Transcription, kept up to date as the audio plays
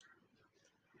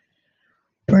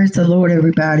Praise the Lord,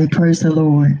 everybody. Praise the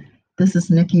Lord. This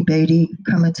is Nikki Beatty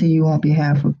coming to you on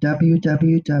behalf of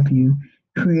www.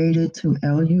 Created to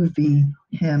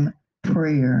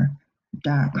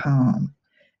LUVHimPrayer.com.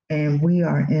 And we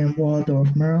are in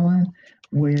Waldorf, Maryland,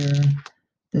 where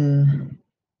the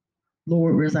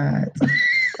Lord resides.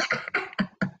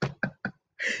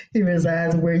 He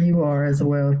resides where you are as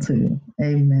well, too.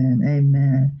 Amen.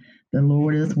 Amen. The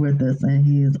Lord is with us and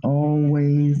He is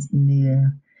always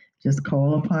near. Just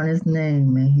call upon His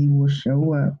name and He will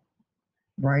show up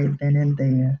right then and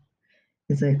there.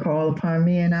 He said, call upon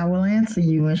me and I will answer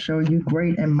you and show you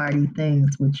great and mighty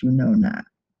things which you know not.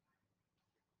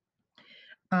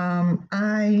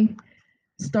 I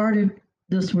started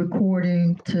this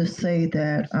recording to say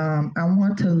that I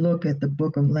want to look at the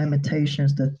book of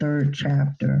Lamentations, the 3rd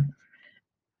chapter.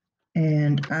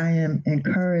 And I am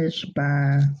encouraged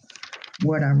by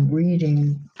what I'm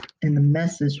reading in the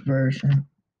Message version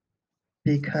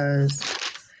because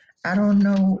I don't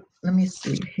know. Let me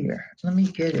see here. Let me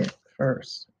get it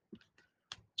first.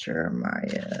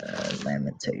 Jeremiah,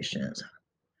 Lamentations,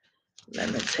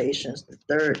 the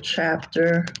 3rd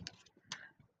chapter.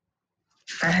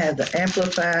 I have the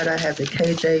Amplified, I have the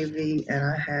KJV, and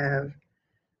I have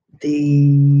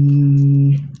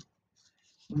the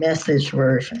Message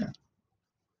version.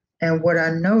 And what I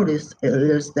noticed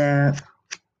is that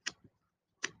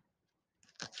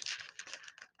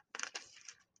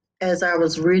as I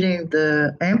was reading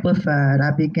the Amplified, I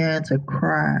began to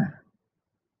cry.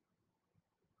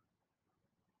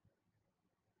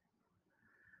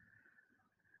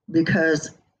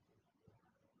 Because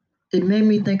it made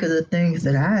me think of the things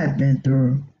that I have been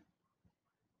through.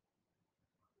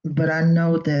 But I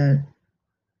know that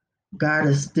God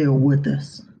is still with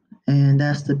us. And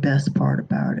that's the best part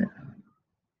about it.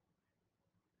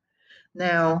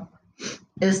 Now,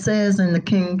 it says in the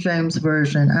King James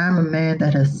Version, I'm a man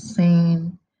that has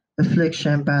seen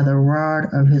affliction by the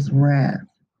rod of his wrath.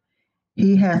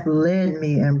 He hath led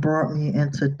me and brought me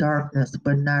into darkness,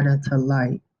 but not into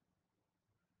light.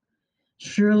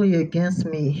 Surely against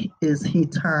me is he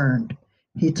turned.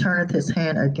 He turneth his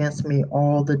hand against me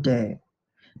all the day.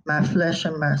 My flesh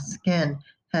and my skin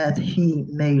hath he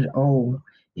made old.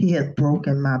 He hath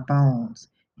broken my bones.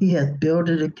 He hath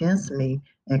builded against me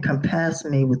and compassed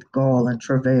me with gall and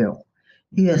travail.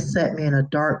 He hath set me in a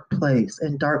dark place,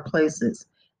 in dark places,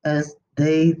 as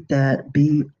they that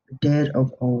be dead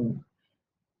of old.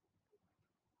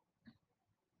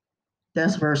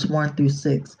 That's verse 1 through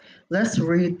 6. Let's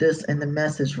read this in the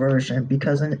Message version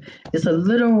because it's a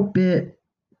little bit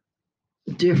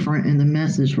different in the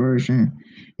Message version.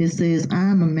 It says, I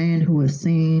am a man who has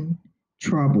seen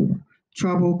trouble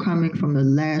coming from the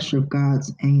lash of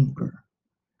God's anger.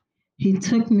 He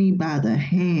took me by the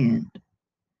hand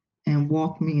and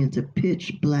walked me into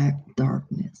pitch black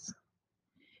darkness.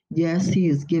 Yes, he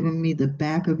has given me the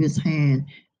back of his hand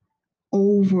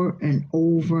over and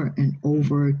over and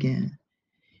over again.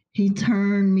 He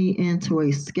turned me into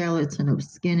a skeleton of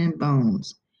skin and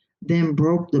bones, then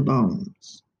broke the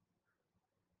bones.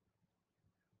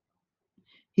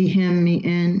 He hemmed me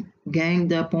in,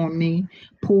 ganged up on me,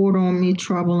 poured on me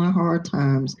trouble and hard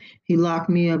times. He locked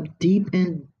me up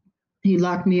in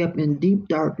deep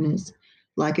darkness,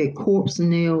 like a corpse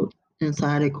nailed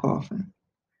inside a coffin.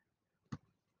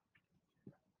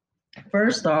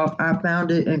 First off, I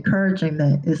found it encouraging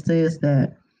that it says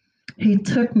that he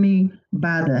took me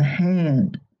by the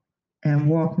hand and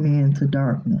walked me into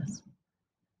darkness.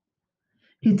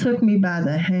 He took me by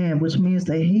the hand, which means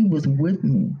that he was with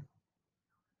me.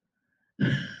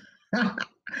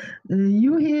 Do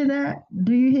you hear that?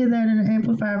 Do you hear that in the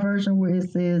Amplified version where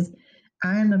it says,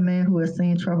 I am the man who has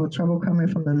seen trouble coming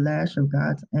from the lash of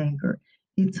God's anger.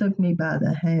 He took me by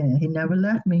the hand. He never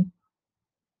left me.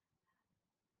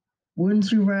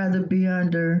 Wouldn't you rather be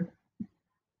under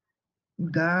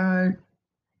God's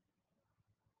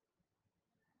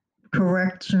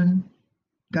correction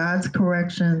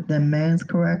than man's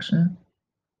correction?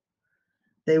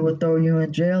 They will throw you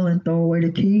in jail and throw away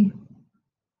the key.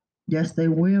 Yes, they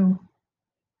will.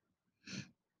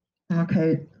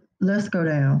 Okay, let's go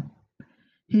down.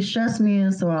 He shuts me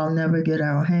in so I'll never get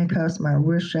out. Handcuffs my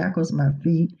wrist, shackles my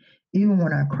feet. Even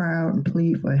when I cry out and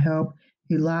plead for help,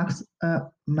 he locks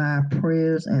up my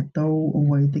prayers and throws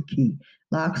away the key.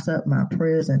 Locks up my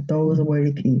prayers and throws away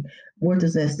the key. What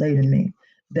does that say to me?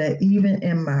 That even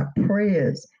in my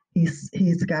prayers,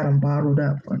 he's got them bottled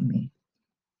up for me,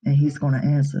 and he's going to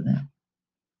answer them.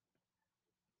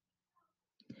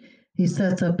 He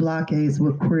sets up blockades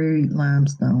with quarried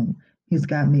limestone. He's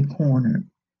got me cornered.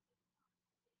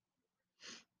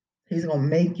 He's going to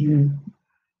make you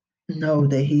know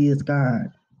that he is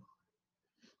God.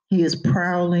 He is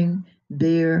prowling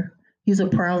bear. He's a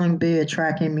prowling bear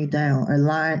tracking me down, a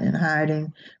lion in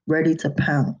hiding, ready to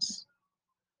pounce.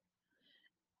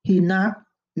 He knocked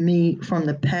me from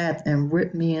the path and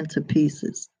ripped me into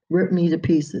pieces. Ripped me to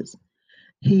pieces.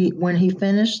 When he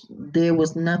finished, there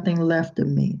was nothing left of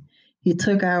me. He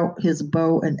took out his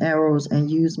bow and arrows and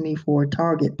used me for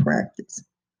target practice.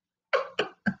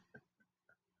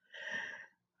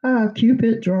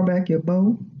 Cupid, draw back your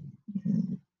bow.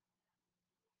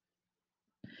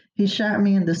 He shot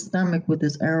me in the stomach with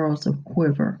his arrows of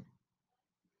quiver.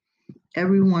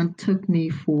 Everyone took me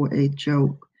for a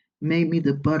joke, made me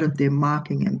the butt of their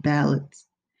mocking and ballads.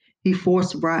 He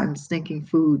forced rotten, stinking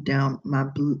food down my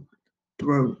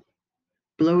throat,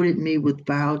 bloated me with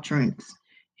vile drinks.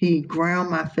 He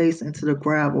ground my face into the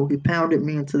gravel. He pounded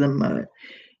me into the mud.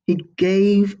 He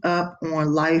gave up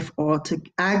on life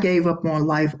I gave up on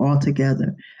life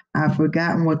altogether. I've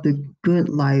forgotten what the good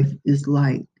life is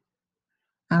like.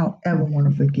 I don't ever want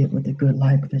to forget what the good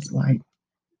life is like.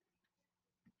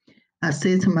 I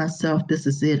said to myself, this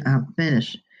is it, I'm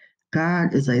finished.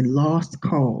 God is a lost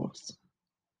cause.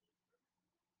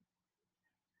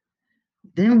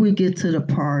 Then we get to the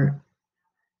part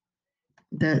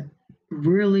that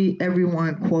really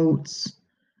everyone quotes.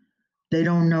 They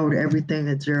don't know everything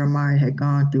that Jeremiah had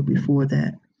gone through before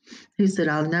that. He said,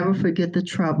 I'll never forget the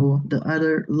trouble, the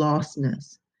utter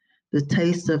lostness, the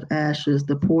taste of ashes,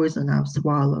 the poison I've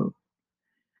swallowed.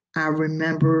 I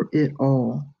remember it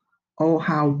all. Oh,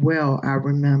 how well I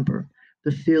remember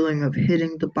the feeling of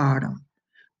hitting the bottom.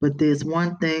 But there's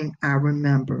one thing I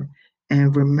remember,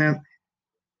 and remembering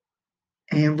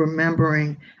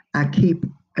I keep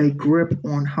a grip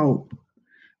on hope.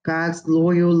 God's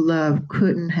loyal love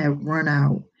couldn't have run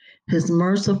out. His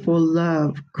merciful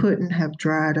love couldn't have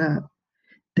dried up.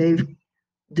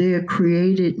 They're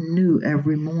created new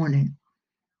every morning.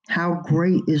 How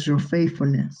great is your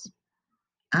faithfulness?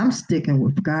 I'm sticking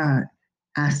with God.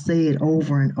 I say it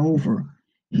over and over.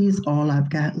 He's all I've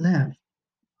got left.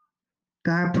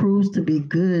 God proves to be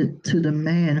good to the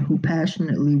man who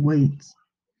passionately waits,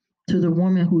 to the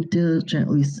woman who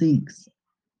diligently seeks.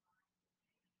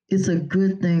 It's a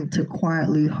good thing to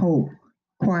quietly hope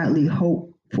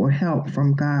for help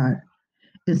from God.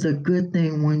 It's a good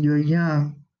thing when you're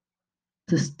young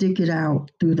to stick it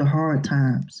out through the hard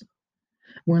times.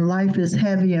 When life is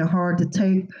heavy and hard to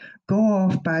take, go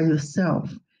off by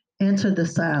yourself. Enter the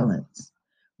silence.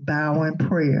 Bow in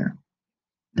prayer.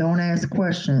 Don't ask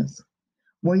questions.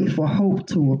 Wait for hope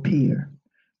to appear.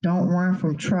 Don't run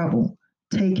from trouble.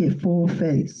 Take it full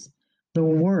face. The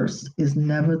worst is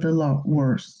never the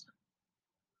worst.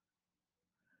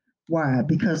 Why?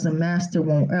 Because the master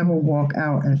won't ever walk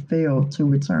out and fail to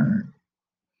return.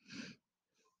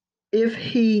 If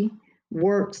he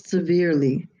works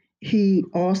severely, he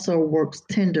also works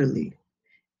tenderly.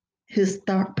 His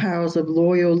stockpiles of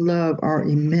loyal love are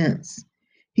immense.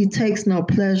 He takes no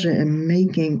pleasure in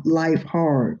making life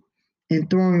hard and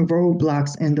throwing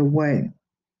roadblocks in the way,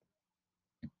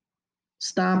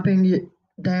 stomping it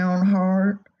down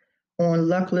hard on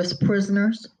luckless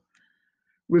prisoners,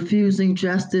 refusing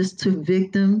justice to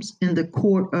victims in the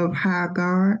court of high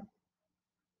guard,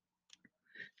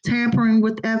 tampering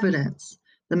with evidence.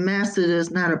 The master does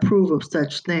not approve of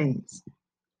such things.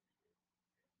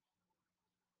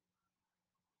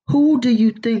 Who do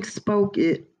you think spoke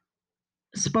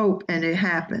and it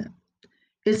happened?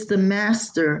 It's the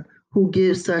master who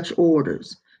gives such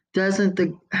orders. Doesn't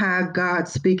the high God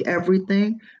speak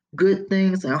everything, good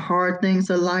things and hard things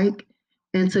alike,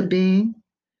 into being?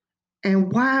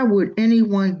 And why would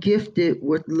anyone gifted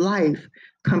with life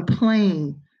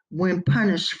complain when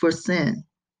punished for sin?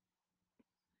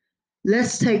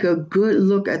 Let's take a good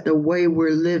look at the way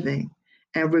we're living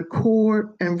and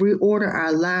reorder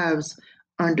our lives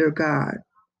under God.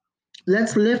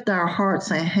 Let's lift our hearts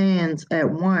and hands at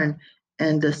one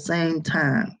and the same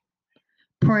time,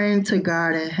 praying to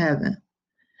God in heaven.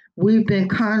 We've been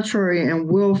contrary and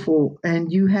willful,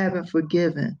 and you haven't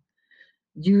forgiven.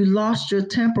 You lost your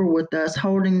temper with us,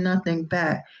 holding nothing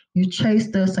back. You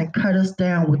chased us and cut us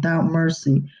down without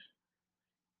mercy.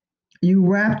 You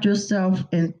wrapped yourself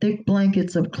in thick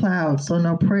blankets of clouds so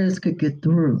no prayers could get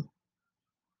through.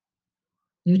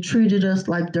 You treated us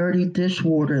like dirty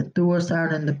dishwater and threw us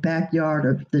out in the backyard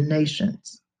of the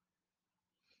nations.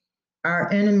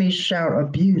 Our enemies shout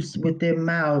abuse with their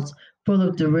mouths full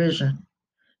of derision,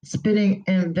 spitting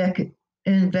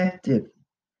invective.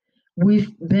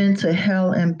 We've been to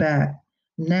hell and back.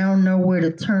 Now nowhere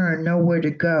to turn, nowhere to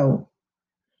go.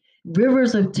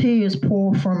 Rivers of tears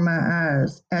pour from my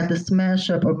eyes at the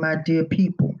smash up of my dear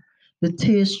people. The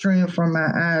tears stream from my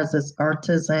eyes as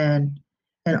artisan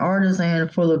an artisan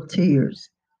full of tears.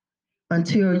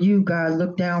 Until you, God,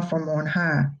 look down from on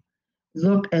high.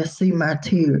 Look and see my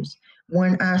tears.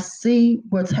 When I see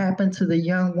what's happened to the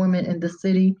young women in the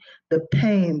city, the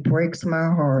pain breaks my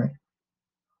heart.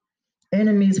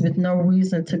 Enemies with no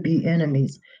reason to be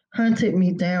enemies hunted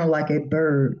me down like a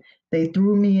bird. They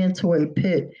threw me into a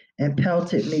pit and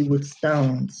pelted me with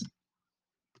stones.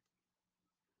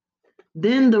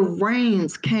 Then the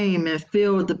rains came and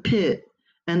filled the pit,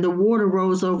 and the water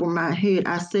rose over my head.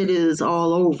 I said, it is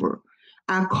all over.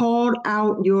 I called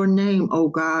out your name, O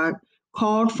God,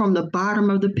 called from the bottom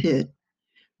of the pit.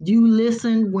 You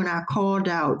listened when I called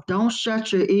out. Don't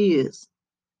shut your ears.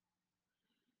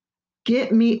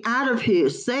 Get me out of here.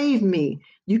 Save me.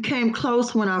 You came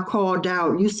close when I called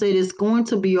out. You said it's going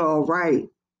to be all right.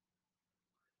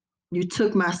 You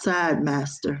took my side,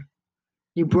 Master.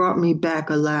 You brought me back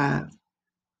alive.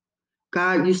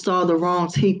 God, you saw the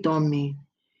wrongs heaped on me.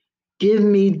 Give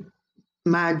me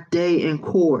my day in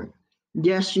court.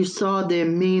 Yes, you saw their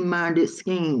mean minded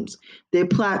schemes, their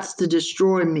plots to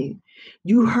destroy me.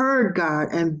 You heard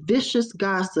God and vicious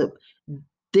gossip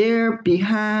there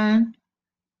behind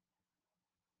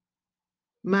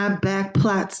my back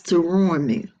plots to ruin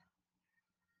me.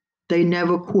 They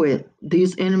never quit.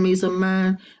 These enemies of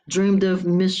mine dreamed of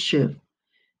mischief,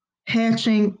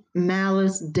 hatching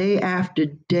malice day after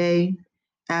day.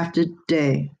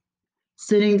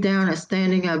 Sitting down and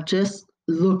standing up, just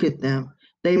look at them.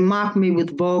 They mock me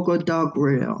with vulgar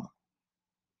doggerel.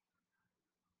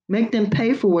 Make them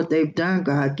pay for what they've done,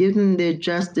 God. Give them their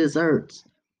just deserts.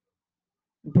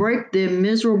 Break their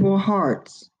miserable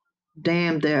hearts.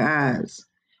 Damn their eyes.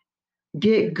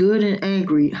 Get good and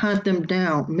angry. Hunt them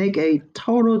down. Make a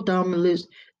total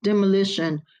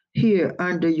demolition here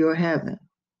under your heaven.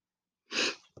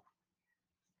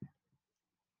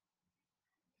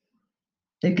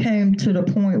 It came to the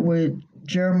point where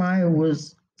Jeremiah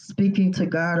was speaking to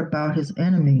God about his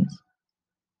enemies.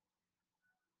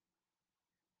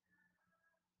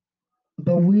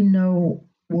 But we know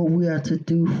what we are to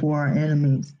do for our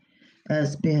enemies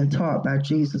as being taught by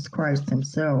Jesus Christ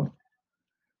himself.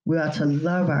 We are to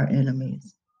love our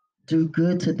enemies, do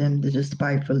good to them that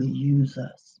despitefully use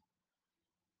us.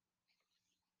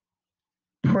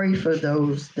 Pray for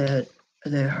those that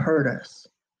hurt us.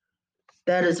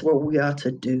 That is what we are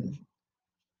to do.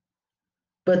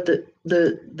 But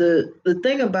the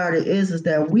thing about it is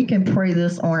that we can pray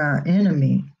this on our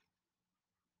enemy.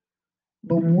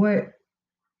 But what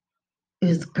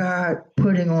is God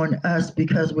putting on us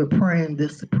because we're praying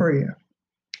this prayer?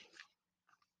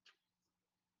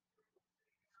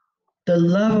 The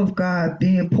love of God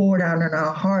being poured out in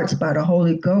our hearts by the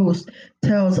Holy Ghost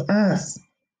tells us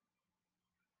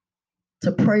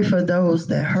to pray for those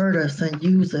that hurt us and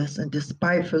use us and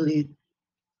despitefully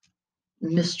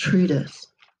mistreat us.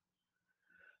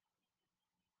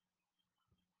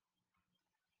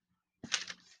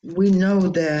 We know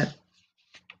that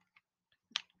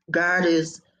God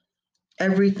is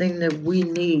everything that we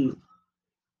need.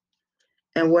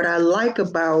 And what I like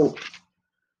about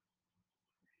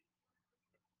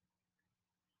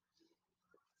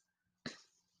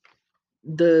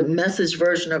the message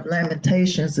version of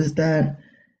Lamentations is that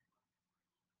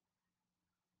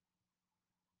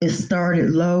it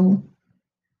started low,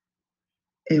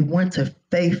 it went to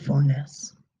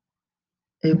faithfulness.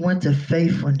 It went to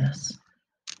faithfulness.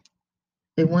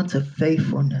 It went to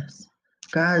faithfulness.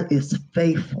 God is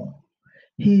faithful.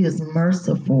 He is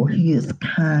merciful. He is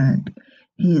kind.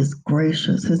 He is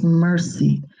gracious. His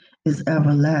mercy is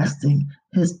everlasting.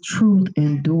 His truth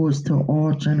endures to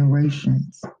all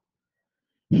generations.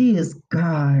 He is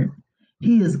God.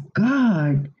 He is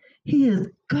God. He is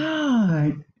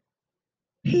God.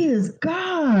 He is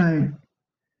God.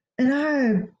 And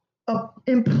I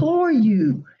implore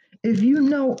you, if you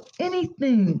know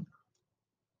anything,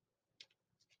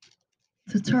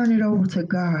 to turn it over to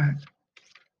God.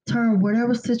 Turn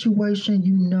whatever situation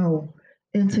you know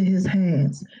into his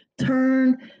hands.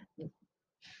 Turn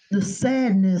the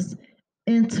sadness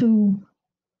into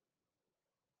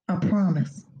a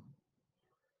promise.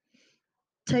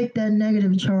 Take that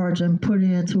negative charge and put it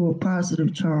into a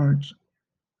positive charge.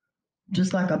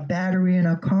 Just like a battery in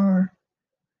a car.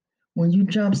 When you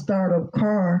jump start a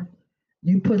car,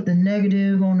 you put the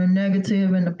negative on the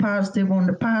negative and the positive on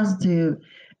the positive,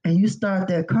 and you start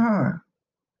that car.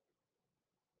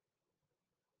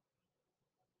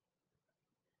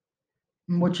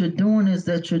 And what you're doing is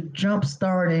that you're jump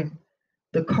starting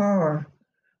the car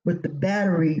with the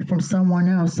battery from someone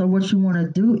else. So what you want to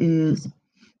do is,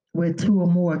 where two or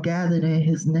more are gathered in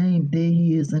his name, there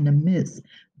he is in the midst.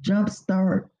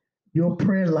 Jumpstart your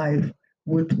prayer life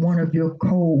with one of your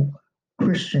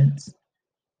Christians.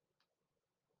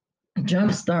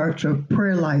 Jumpstart your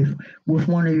prayer life with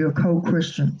one of your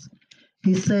co-Christians.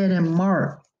 He said in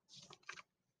Mark,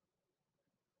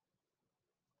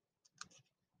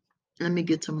 let me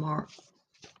get to Mark.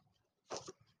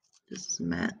 This is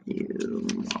Matthew,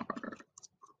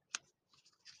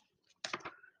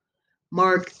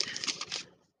 Mark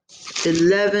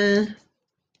 11,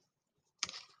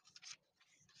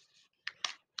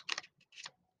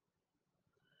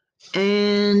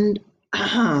 and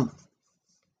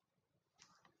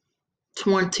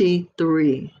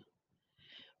 23.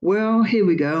 Well, here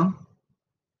we go.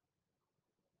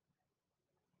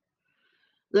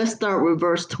 Let's start with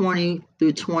verse 20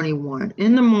 through 21.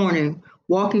 In the morning,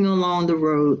 walking along the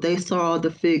road, they saw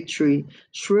the fig tree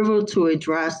shriveled to a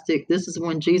dry stick. This is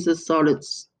when Jesus saw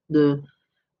the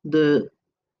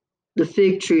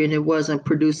fig tree and it wasn't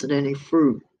producing any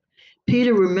fruit.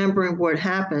 Peter, remembering what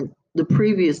happened the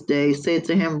previous day, said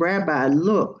to him, Rabbi,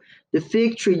 look, the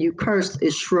fig tree you cursed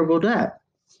is shriveled up.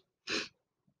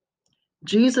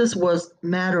 Jesus was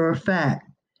matter of fact.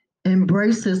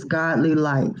 Embrace his godly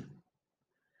life.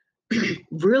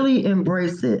 Really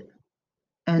embrace it,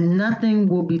 and nothing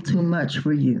will be too much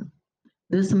for you.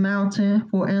 This mountain,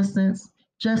 for instance,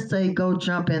 just say go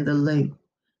jump in the lake.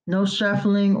 No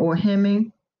shuffling or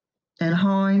hemming and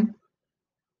hawing,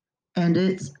 and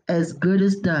it's as good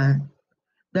as done.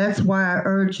 That's why I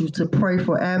urge you to pray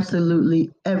for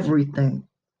absolutely everything,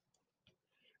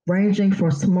 ranging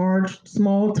from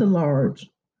small to large.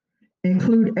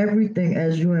 Include everything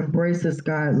as you embrace this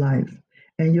God life,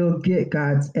 and you'll get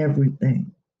God's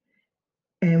everything.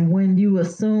 And when you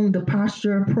assume the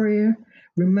posture of prayer,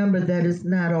 remember that it's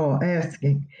not all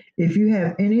asking. If you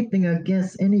have anything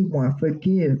against anyone,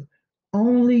 forgive.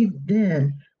 Only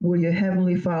then will your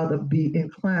Heavenly Father be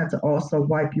inclined to also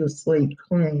wipe your slate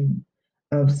clean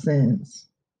of sins.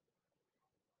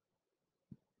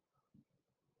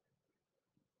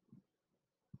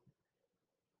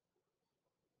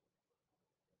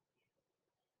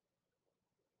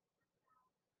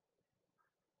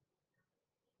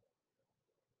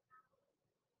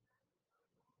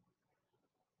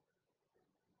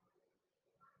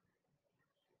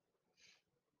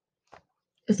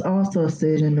 It's also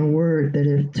said in the word that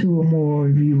if two or more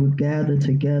of you would gather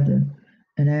together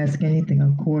and ask anything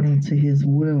according to his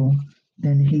will,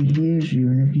 then he hears you.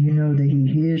 And if you know that he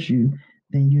hears you,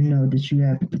 then you know that you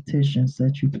have the petitions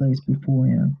that you place before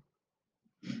him.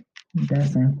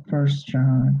 That's in Third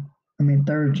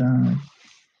John.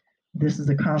 This is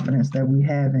the confidence that we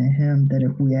have in him that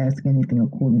if we ask anything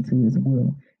according to his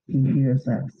will, he hears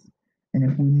us. And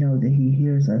if we know that he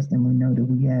hears us, then we know that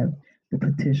we have the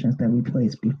petitions that we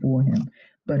place before him.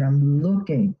 But I'm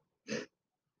looking,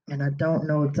 and I don't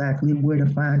know exactly where to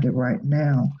find it right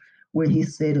now, where he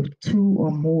said if two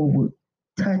or more would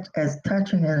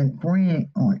touching and agreeing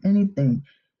on anything,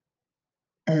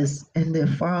 as in their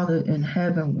Father in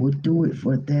heaven would do it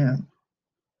for them.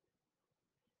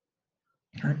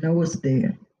 I know it's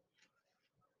there.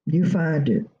 You find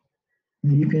it.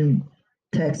 You can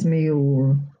text me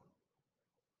or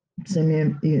send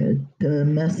me the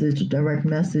message, direct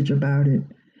message about it.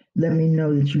 Let me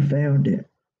know that you found it.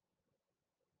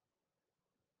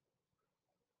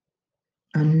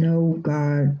 I know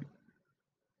God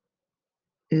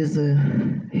is a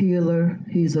healer.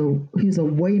 He's a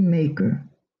way maker.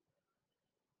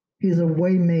 He's a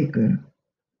way maker.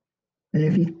 And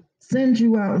if he sends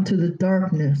you out into the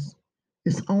darkness,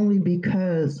 it's only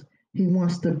because he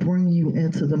wants to bring you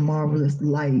into the marvelous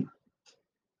light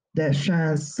that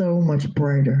shines so much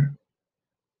brighter.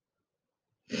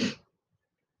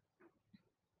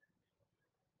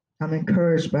 I'm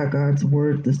encouraged by God's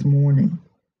word this morning.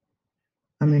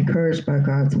 I'm encouraged by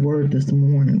God's word this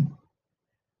morning.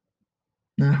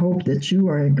 And I hope that you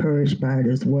are encouraged by it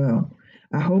as well.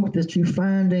 I hope that you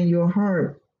find in your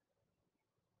heart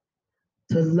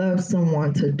to love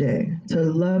someone today, to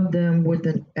love them with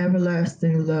an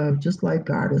everlasting love, just like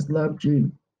God has loved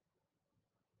you.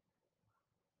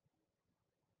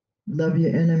 Love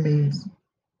your enemies.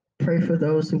 Pray for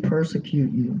those who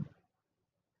persecute you.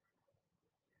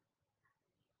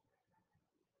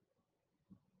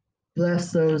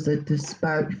 Bless those that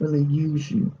despitefully use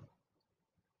you.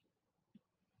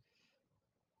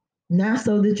 Not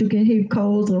so that you can heap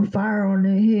coals of fire on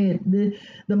their head.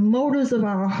 The motives of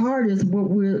our heart is what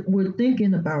we're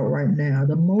thinking about right now.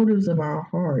 The motives of our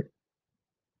heart.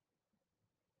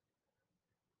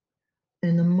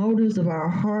 And the motives of our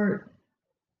heart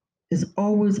is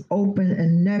always open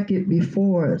and naked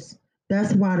before us.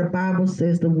 That's why the Bible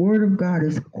says the word of God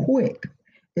is quick,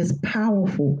 it's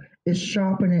powerful, it's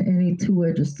sharper than any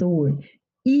two-edged sword.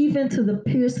 even to the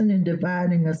piercing and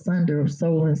dividing asunder of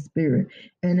soul and spirit,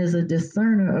 and is a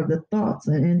discerner of the thoughts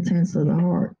and intents of the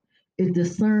heart. It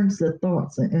discerns the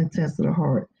thoughts and intents of the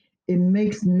heart. It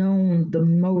makes known the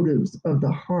motives of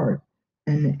the heart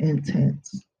and the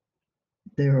intents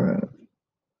thereof.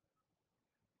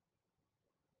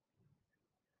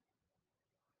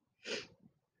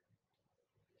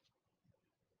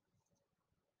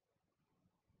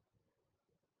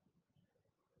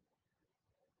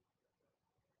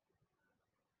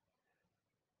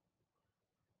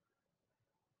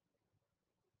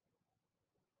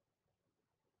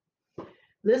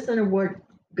 Listen to what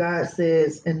God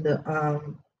says in the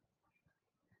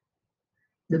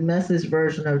message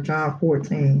version of John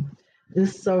 14.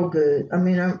 It's so good. I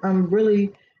mean, I'm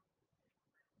really,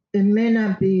 it may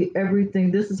not be everything.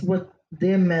 This is what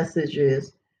their message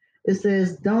is. It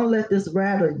says, don't let this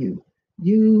rattle you.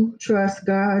 You trust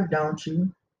God, don't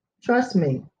you? Trust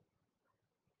me.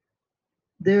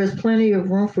 There is plenty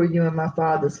of room for you in my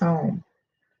Father's home.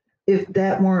 If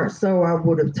that weren't so, I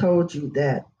would have told you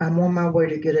that. I'm on my way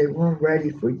to get a room ready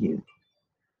for you.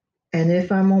 And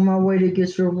if I'm on my way to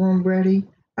get your room ready,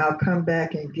 I'll come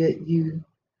back and get you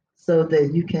so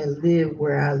that you can live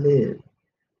where I live.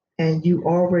 And you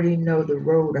already know the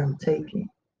road I'm taking.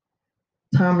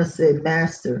 Thomas said,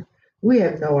 Master, we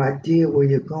have no idea where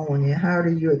you're going, and how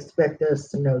do you expect us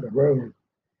to know the road?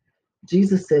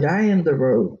 Jesus said, I am the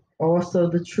road, also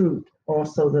the truth,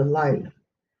 also the life.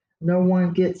 No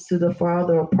one gets to the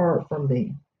Father apart from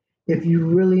me. If you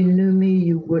really knew me,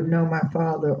 you would know my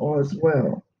Father as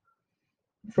well.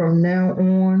 From now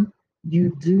on,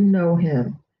 you do know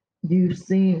him. You've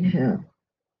seen him.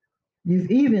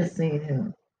 You've even seen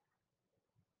him.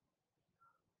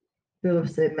 Philip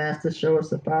said, Master, show us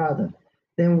the Father.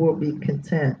 Then we'll be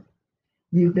content.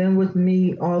 You've been with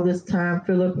me all this time,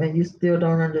 Philip, and you still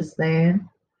don't understand?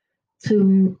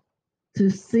 To,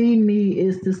 to see me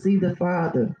is to see the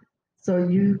Father. So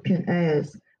you can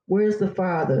ask, where's the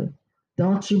Father?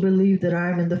 Don't you believe that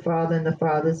I'm in the Father and the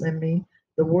Father's in me?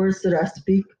 The words that I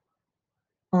speak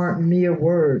aren't mere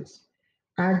words.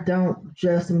 I don't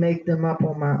just make them up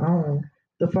on my own.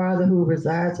 The Father who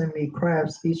resides in me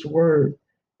crafts each word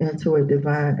into a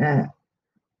divine act.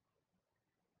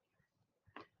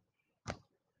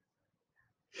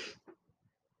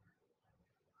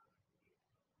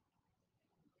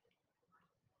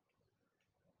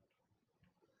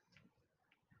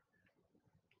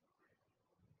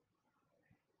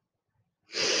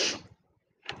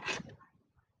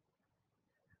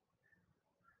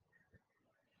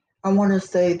 I want to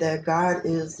say that God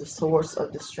is the source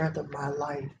of the strength of my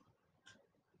life.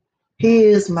 He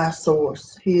is my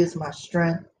source. He is my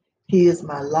strength. He is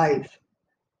my life.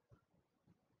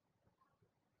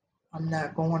 I'm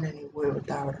not going anywhere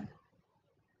without him.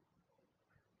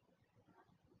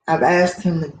 I've asked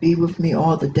him to be with me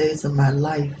all the days of my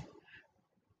life.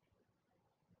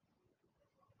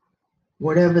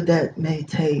 Whatever that may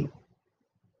take,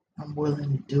 I'm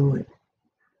willing to do it.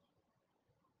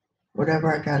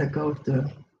 Whatever I got to go through.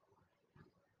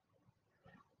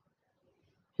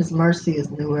 His mercy is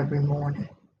new every morning.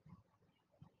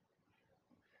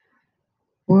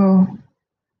 Well,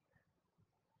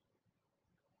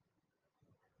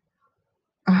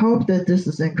 I hope that this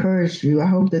has encouraged you. I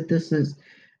hope that this has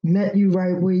met you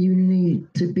right where you need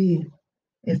to be.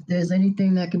 If there's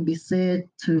anything that can be said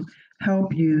to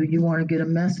help you, you want to get a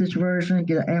message version,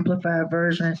 get an amplified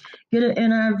version, get an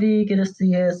NIV, get a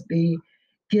CSB,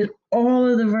 get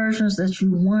all of the versions that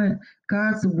you want.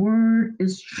 God's word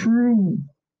is true.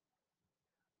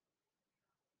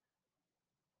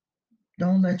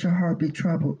 Don't let your heart be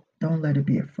troubled. Don't let it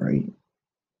be afraid.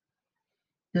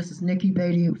 This is Nikki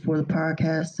Beatty for the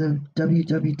podcast of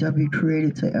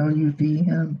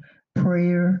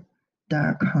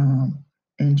www.created-to-luvmprayer.com.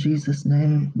 In Jesus'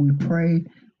 name, we pray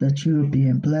that you are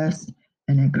being blessed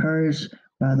and encouraged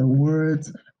by the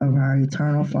words of our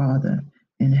eternal Father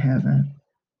in heaven.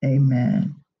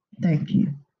 Amen. Thank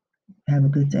you. Have a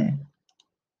good day.